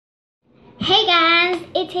guys,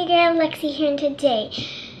 it's your girl Lexi here, and today,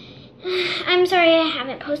 I'm sorry I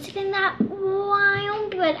haven't posted in that while,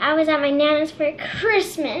 but I was at my Nana's for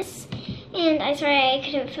Christmas, and I'm sorry I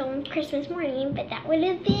couldn't film Christmas morning, but that would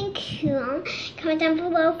have been cool. Comment down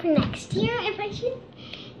below for next year if I should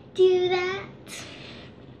do that.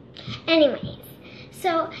 Anyways,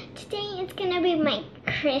 so today it's gonna be my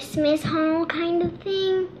Christmas haul kind of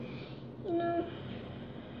thing, you know.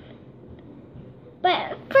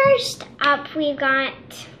 But first up, we got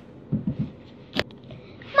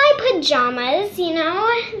my pajamas, you know,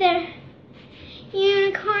 they're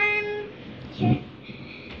unicorn here.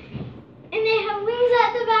 And they have wings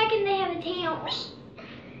at the back and they have a tail.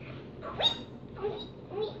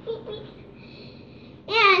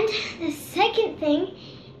 And the second thing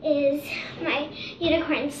is my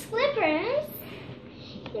unicorn slippers,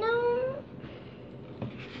 you know,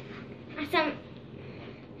 awesome.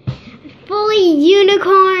 Fully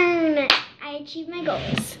unicorn. I achieved my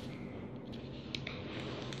goals.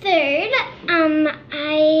 Third,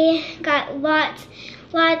 I got lots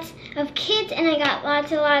of kits, and I got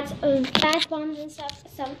lots of bath bombs and stuff.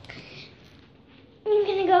 So I'm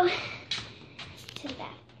gonna go to the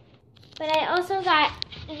bath. But I also got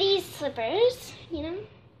these slippers, you know.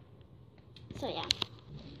 So yeah.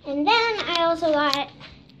 And then I also got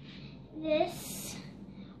this.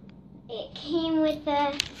 It came with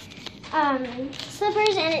the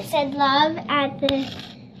slippers, and it said love at the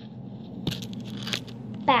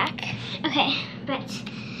back. Okay, but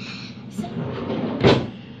so,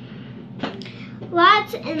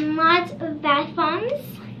 lots and lots of bath bombs.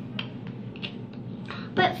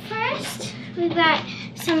 But first, we've got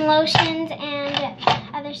some lotions and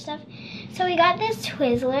other stuff. So we got this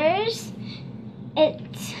Twizzlers.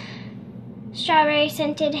 It's strawberry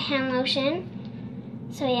scented hand lotion.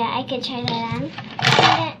 So yeah, I could try that on.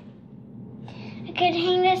 I could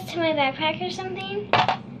hang this to my backpack or something,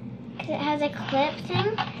 because it has a clip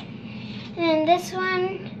thing. And then this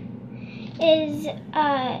one is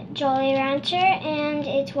Jolly Rancher, and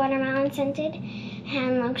it's watermelon scented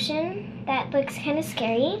hand lotion. That looks kind of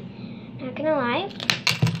scary, not gonna lie.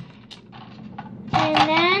 And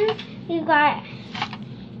then we've got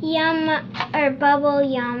Yum, or Bubble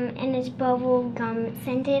Yum, and it's bubble gum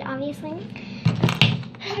scented, obviously.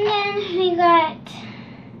 And then we got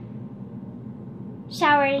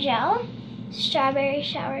shower gel, strawberry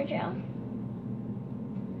shower gel.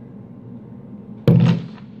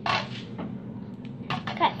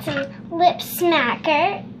 Got some lip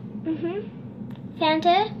smacker.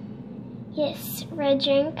 Fanta. Yes, red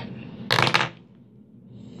drink.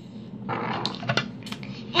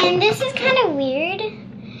 And this is kind of weird.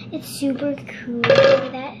 It's super cool, look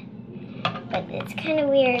at that. But it's kind of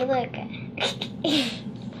weird, look.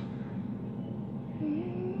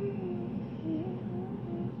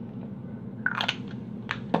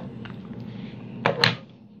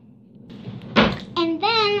 And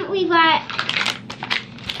then we got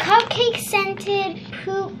cupcake scented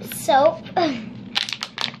poop soap.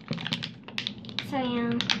 So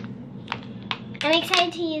yeah, I'm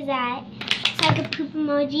excited to use that. It's like a poop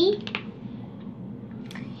emoji.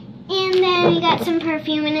 And then we got some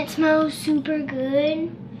perfume, and it smells super good.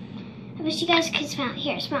 I wish you guys could smell it.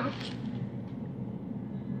 Here, smell.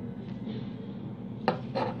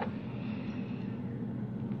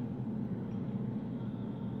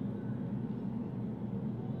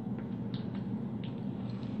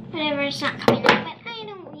 Whatever, it's not coming out, but I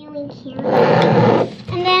don't really care.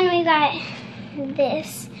 And then we got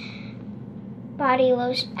this body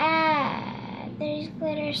lotion. There's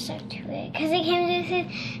glitter stuck to it, because it came with a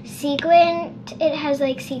sequin. It has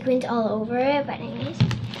like sequins all over it, but anyways.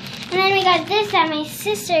 And then we got this that my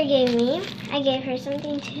sister gave me. I gave her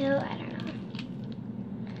something too, I don't know.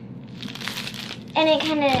 And it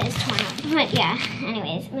kind of is torn up, but yeah,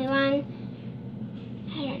 anyways, move on.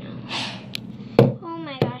 I don't know. Oh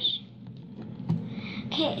my gosh.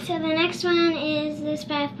 Okay, so the next one is this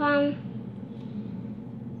bath bomb.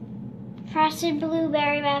 Frosted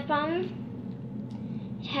Blueberry Bath Bomb.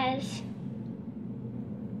 It has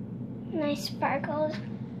nice sparkles,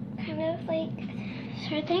 kind of like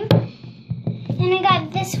sort of thing. Then I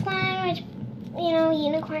got this one, which, you know,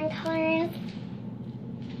 unicorn colors.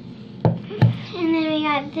 And then we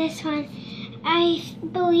got this one. I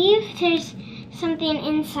believe there's something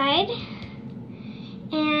inside.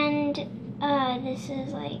 And this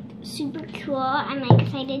is like super cool. I'm like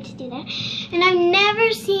excited to do that. And I've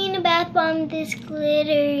never seen a bath bomb this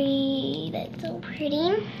glittery. That's so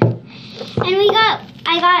pretty. And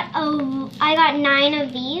I got 9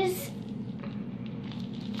 of these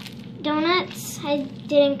donuts. I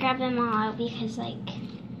didn't grab them all out because, like,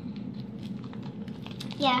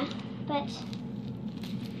 yeah, but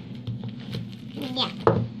Yeah.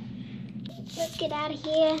 Let's get out of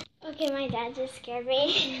here. Okay, my dad just scared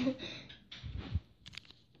me.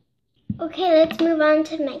 Okay, let's move on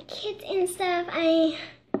to my kits and stuff. I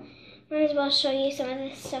might as well show you some of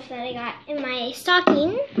the stuff that I got in my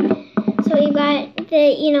stocking. So we've got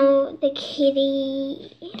the, the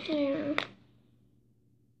kitty, I don't know,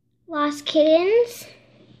 Lost Kittens.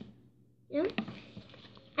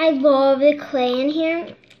 I love the clay in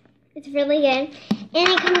here. It's really good. And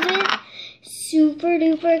it comes with super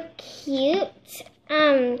duper cute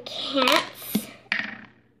cats.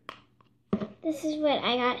 This is what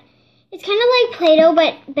I got. It's kind of like Play-Doh,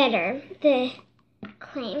 but better, the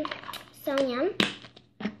clay. So, yum.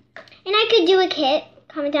 And I could do a kit.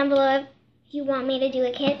 Comment down below if you want me to do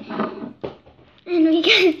a kit. And we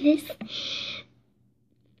got this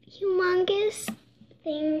humongous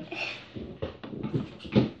thing.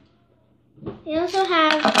 We also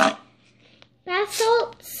have bath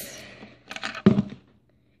salts,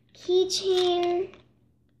 keychain.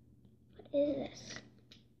 What is this?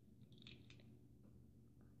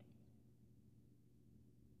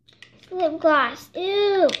 Lip gloss.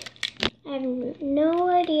 Ew. I have no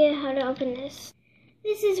idea how to open this.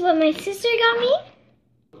 This is what my sister got me.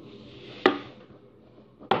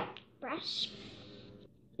 Brush.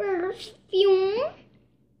 Perfume.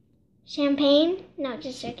 Champagne. No,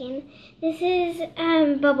 just joking. This is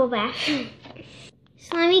bubble bath.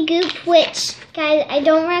 Slimy goop, which, guys, I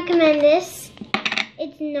don't recommend this.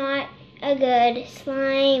 It's not a good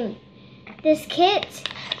slime. This kit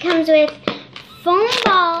comes with foam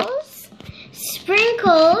balls,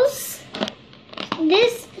 sprinkles,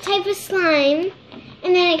 this type of slime,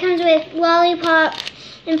 and then it comes with lollipop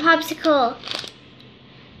and popsicle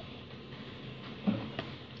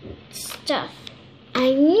stuff.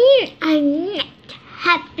 I'm not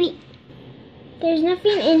happy. There's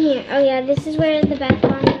nothing in here. Oh yeah, this is where the bath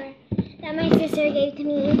bombs were that my sister gave to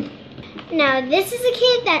me. Now this is a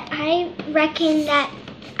kit that I reckon that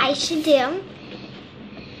I should do.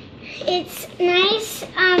 It's nice.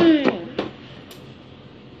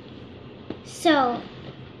 So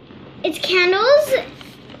it's candles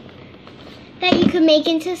that you could make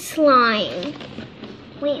into slime.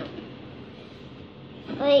 Wham.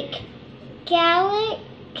 Like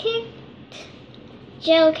Galactic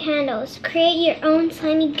gel candles. Create your own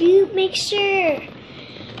slimy goop mixture.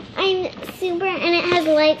 I'm super, and it has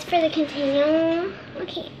lights for the container.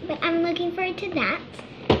 Okay, but I'm looking forward to that.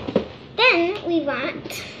 Then we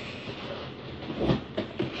want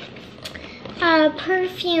a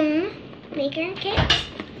perfume maker kit,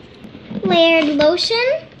 layered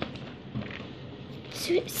lotion,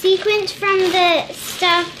 sequins from the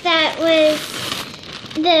stuff that was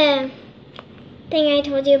the thing I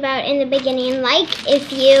told you about in the beginning, like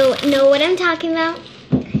if you know what I'm talking about.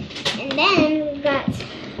 And then we've got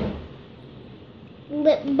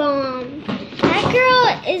lip balm. That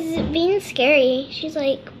girl is being scary. She's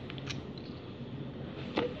like,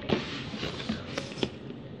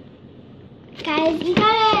 guys, you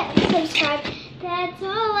gotta subscribe. That's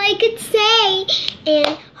all I could say.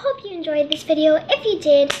 And hope you enjoyed this video. If you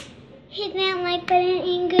did, hit that like button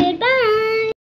and goodbye.